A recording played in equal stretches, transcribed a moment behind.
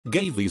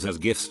Gave these as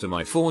gifts to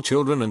my 4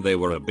 children and they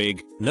were a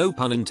big, no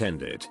pun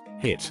intended,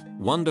 hit.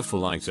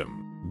 Wonderful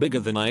item. Bigger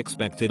than I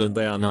expected and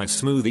they are nice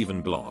smooth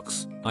even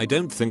blocks. I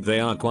don't think they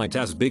are quite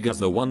as big as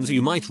the ones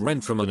you might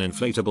rent from an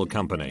inflatable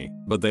company,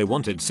 but they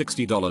wanted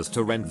 $60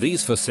 to rent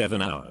these for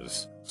 7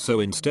 hours.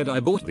 So instead I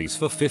bought these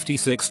for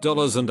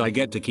 $56 and I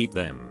get to keep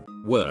them.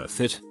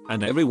 Worth it,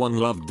 and everyone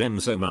loved them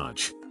so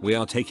much. We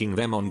are taking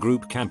them on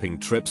group camping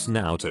trips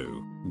now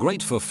too.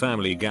 Great for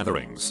family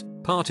gatherings,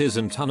 parties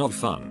and ton of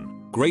fun.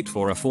 Great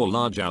for a 4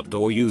 large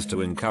outdoor use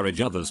to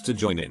encourage others to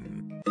join in.